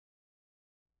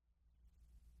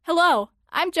Hello,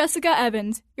 I'm Jessica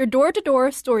Evans, your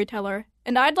door-to-door storyteller,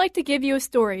 and I'd like to give you a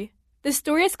story. This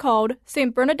story is called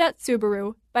St. Bernadette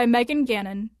Soubirous by Megan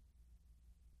Gannon.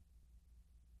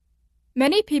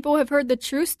 Many people have heard the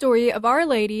true story of Our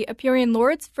Lady appearing in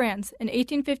Lourdes, France in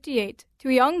 1858 to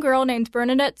a young girl named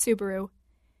Bernadette Soubirous.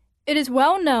 It is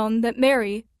well known that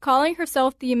Mary, calling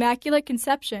herself the Immaculate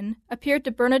Conception, appeared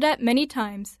to Bernadette many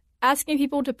times, asking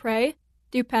people to pray,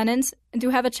 do penance, and to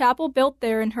have a chapel built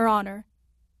there in her honor.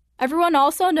 Everyone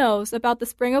also knows about the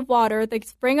spring of water that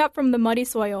sprang up from the muddy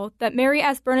soil that Mary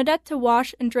asked Bernadette to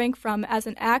wash and drink from as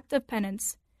an act of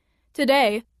penance.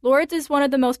 Today, Lourdes is one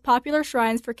of the most popular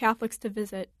shrines for Catholics to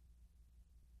visit.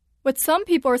 What some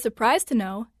people are surprised to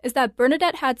know is that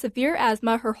Bernadette had severe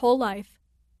asthma her whole life.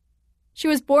 She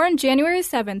was born January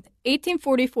 7,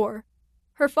 1844.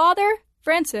 Her father,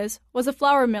 Francis, was a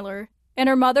flour miller, and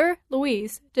her mother,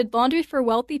 Louise, did laundry for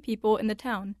wealthy people in the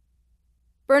town.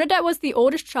 Bernadette was the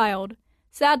oldest child.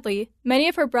 Sadly, many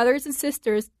of her brothers and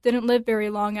sisters didn't live very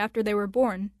long after they were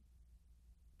born.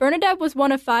 Bernadette was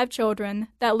one of 5 children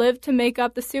that lived to make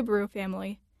up the Soubirous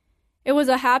family. It was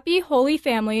a happy, holy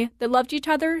family that loved each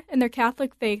other and their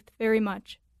Catholic faith very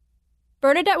much.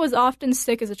 Bernadette was often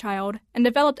sick as a child and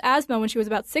developed asthma when she was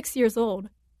about 6 years old.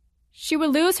 She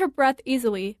would lose her breath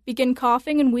easily, begin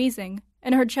coughing and wheezing,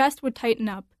 and her chest would tighten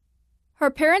up. Her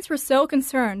parents were so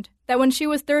concerned that when she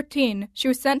was 13, she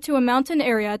was sent to a mountain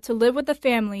area to live with a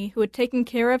family who had taken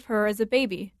care of her as a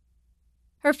baby.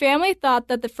 Her family thought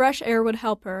that the fresh air would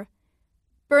help her.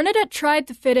 Bernadette tried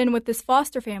to fit in with this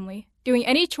foster family, doing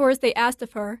any chores they asked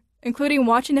of her, including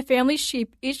watching the family's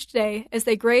sheep each day as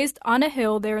they grazed on a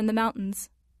hill there in the mountains.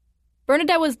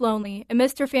 Bernadette was lonely and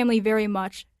missed her family very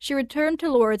much. She returned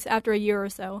to Lourdes after a year or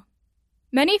so.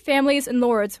 Many families in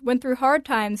Lourdes went through hard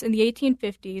times in the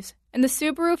 1850s, and the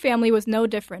Soubirous family was no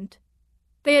different.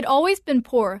 They had always been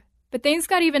poor, but things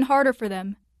got even harder for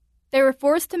them. They were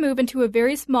forced to move into a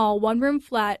very small one-room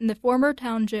flat in the former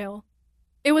town jail.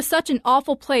 It was such an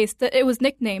awful place that it was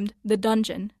nicknamed the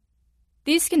Dungeon.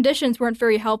 These conditions weren't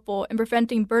very helpful in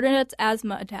preventing Bernadette's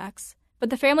asthma attacks, but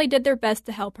the family did their best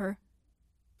to help her.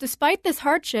 Despite this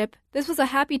hardship, this was a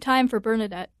happy time for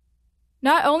Bernadette.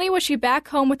 Not only was she back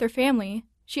home with her family,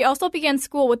 she also began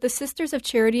school with the Sisters of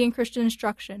Charity and Christian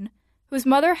Instruction, whose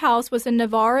mother house was in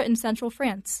Navarre in central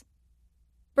France.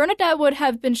 Bernadette would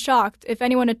have been shocked if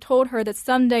anyone had told her that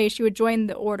someday she would join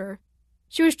the order.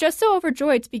 She was just so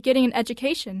overjoyed to be getting an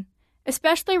education,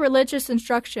 especially religious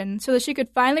instruction, so that she could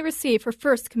finally receive her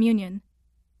first communion.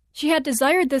 She had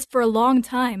desired this for a long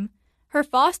time. Her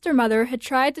foster mother had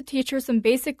tried to teach her some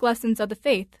basic lessons of the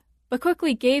faith, but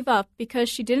quickly gave up because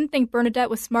she didn't think Bernadette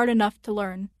was smart enough to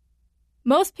learn.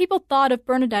 Most people thought of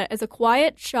Bernadette as a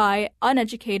quiet, shy,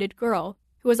 uneducated girl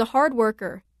who was a hard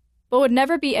worker, but would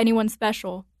never be anyone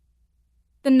special.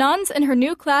 The nuns and her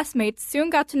new classmates soon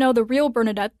got to know the real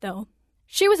Bernadette, though.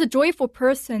 She was a joyful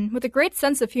person with a great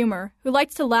sense of humor who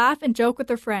liked to laugh and joke with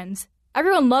her friends.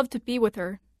 Everyone loved to be with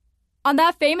her. On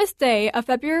that famous day of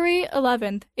February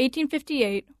 11,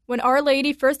 1858, when Our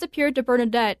Lady first appeared to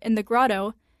Bernadette in the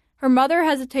grotto, her mother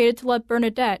hesitated to let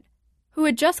Bernadette, who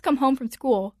had just come home from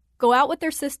school, go out with their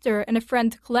sister and a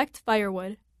friend to collect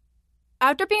firewood.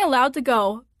 After being allowed to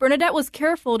go, Bernadette was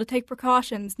careful to take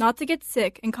precautions not to get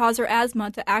sick and cause her asthma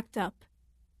to act up.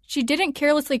 She didn't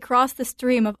carelessly cross the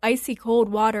stream of icy cold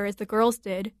water as the girls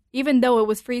did, even though it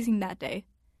was freezing that day.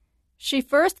 She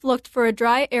first looked for a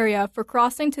dry area for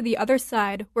crossing to the other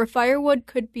side where firewood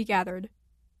could be gathered.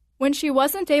 When she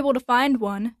wasn't able to find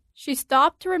one, she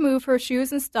stopped to remove her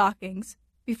shoes and stockings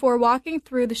before walking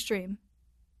through the stream.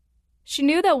 She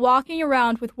knew that walking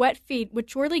around with wet feet would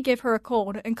surely give her a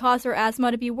cold and cause her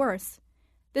asthma to be worse.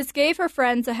 This gave her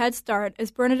friends a head start as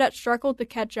Bernadette struggled to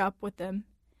catch up with them.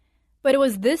 But it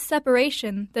was this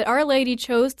separation that Our Lady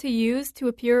chose to use to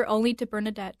appear only to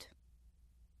Bernadette.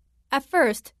 At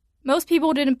first, most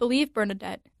people didn't believe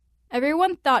Bernadette.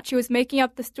 Everyone thought she was making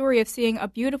up the story of seeing a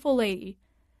beautiful lady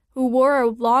who wore a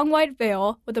long white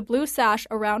veil with a blue sash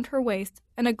around her waist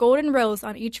and a golden rose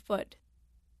on each foot.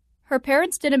 Her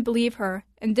parents didn't believe her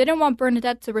and didn't want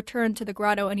Bernadette to return to the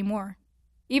grotto anymore,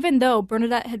 even though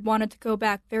Bernadette had wanted to go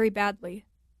back very badly.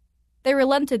 They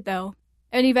relented, though,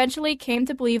 and eventually came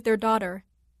to believe their daughter.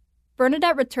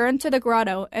 Bernadette returned to the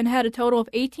grotto and had a total of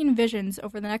 18 visions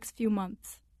over the next few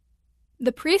months.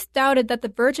 The priest doubted that the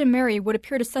Virgin Mary would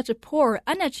appear to such a poor,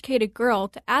 uneducated girl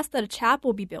to ask that a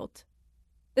chapel be built.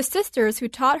 The sisters who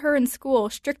taught her in school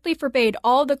strictly forbade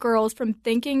all the girls from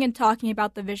thinking and talking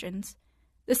about the visions.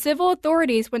 The civil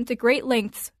authorities went to great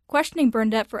lengths, questioning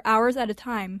Bernadette for hours at a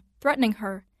time, threatening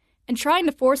her, and trying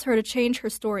to force her to change her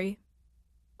story.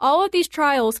 All of these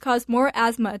trials caused more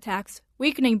asthma attacks,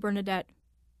 weakening Bernadette.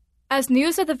 As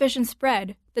news of the vision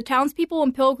spread, the townspeople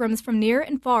and pilgrims from near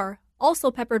and far also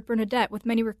peppered Bernadette with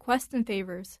many requests and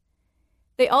favors.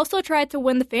 They also tried to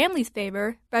win the family's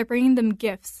favor by bringing them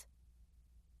gifts.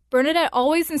 Bernadette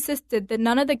always insisted that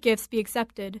none of the gifts be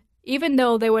accepted, even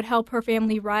though they would help her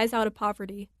family rise out of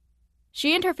poverty.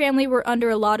 She and her family were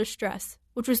under a lot of stress,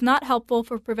 which was not helpful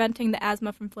for preventing the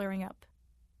asthma from flaring up.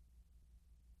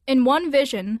 In one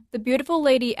vision, the beautiful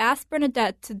lady asked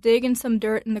Bernadette to dig in some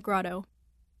dirt in the grotto.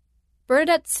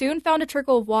 Bernadette soon found a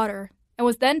trickle of water and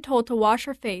was then told to wash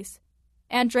her face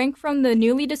and drank from the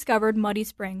newly discovered muddy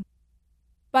spring.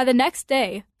 By the next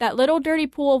day, that little dirty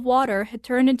pool of water had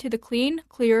turned into the clean,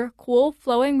 clear, cool,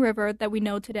 flowing river that we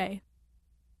know today.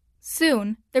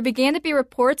 Soon, there began to be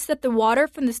reports that the water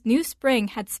from this new spring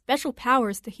had special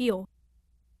powers to heal.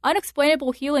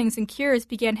 Unexplainable healings and cures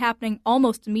began happening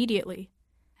almost immediately.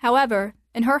 However,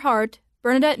 in her heart,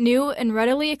 Bernadette knew and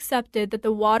readily accepted that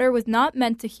the water was not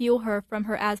meant to heal her from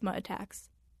her asthma attacks.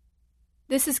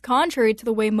 This is contrary to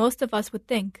the way most of us would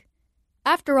think.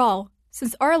 After all,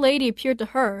 since Our Lady appeared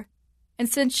to her, and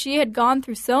since she had gone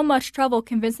through so much trouble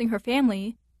convincing her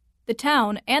family, the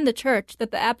town, and the church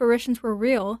that the apparitions were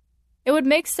real, it would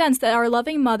make sense that our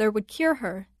loving mother would cure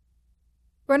her.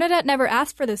 Bernadette never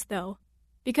asked for this, though,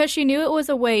 because she knew it was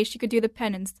a way she could do the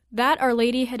penance that Our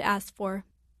Lady had asked for.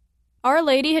 Our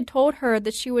Lady had told her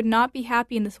that she would not be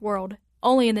happy in this world,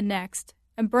 only in the next,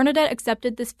 and Bernadette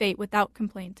accepted this fate without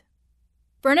complaint.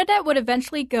 Bernadette would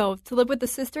eventually go to live with the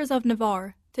Sisters of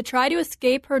Navarre to try to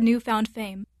escape her newfound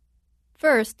fame.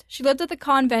 First, she lived at the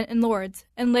convent in Lourdes,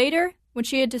 and later, when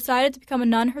she had decided to become a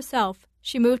nun herself,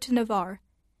 she moved to Navarre.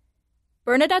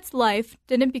 Bernadette's life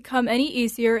didn't become any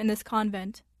easier in this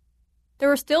convent. There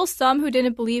were still some who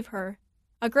didn't believe her.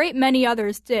 A great many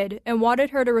others did and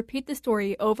wanted her to repeat the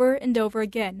story over and over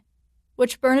again,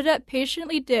 which Bernadette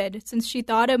patiently did since she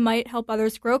thought it might help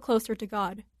others grow closer to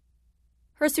God.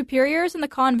 Her superiors in the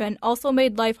convent also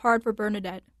made life hard for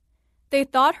Bernadette. They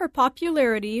thought her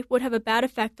popularity would have a bad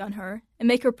effect on her and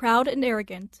make her proud and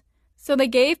arrogant, so they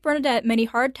gave Bernadette many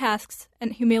hard tasks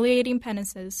and humiliating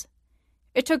penances.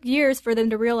 It took years for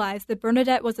them to realize that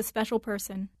Bernadette was a special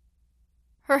person.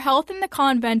 Her health in the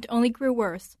convent only grew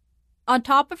worse. On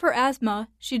top of her asthma,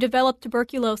 she developed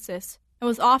tuberculosis and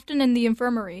was often in the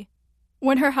infirmary.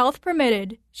 When her health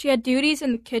permitted, she had duties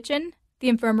in the kitchen, the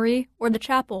infirmary, or the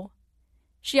chapel.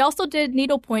 She also did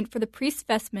needlepoint for the priest's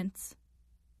vestments.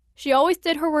 She always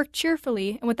did her work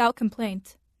cheerfully and without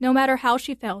complaint, no matter how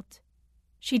she felt.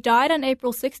 She died on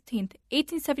April 16,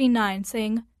 1879,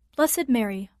 saying, "Blessed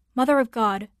Mary, Mother of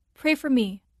God, pray for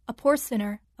me, a poor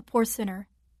sinner, a poor sinner."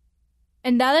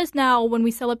 And that is now when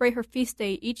we celebrate her feast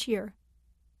day each year.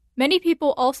 Many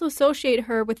people also associate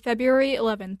her with February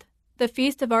 11th, the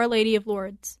feast of Our Lady of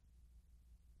Lourdes.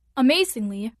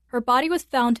 Amazingly, her body was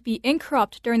found to be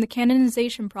incorrupt during the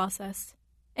canonization process,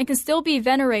 and can still be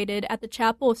venerated at the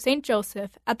chapel of St.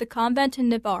 Joseph at the convent in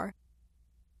Navarre.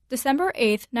 December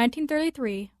 8,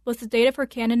 1933, was the date of her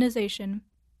canonization,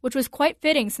 which was quite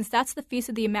fitting since that's the Feast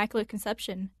of the Immaculate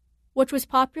Conception, which was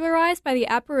popularized by the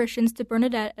apparitions to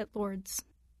Bernadette at Lourdes.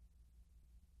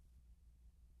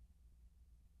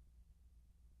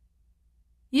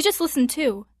 You just listened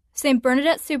to St.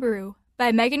 Bernadette Soubirous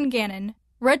by Megan Gannon,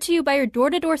 read to you by your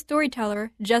door-to-door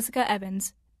storyteller, Jessica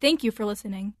Evans. Thank you for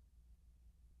listening.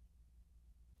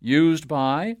 Used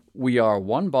by We Are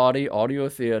One Body Audio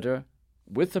Theater,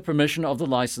 with the permission of the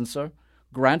licenser,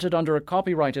 granted under a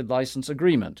copyrighted license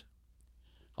agreement.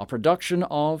 A production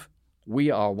of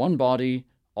We Are One Body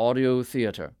Audio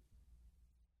Theater.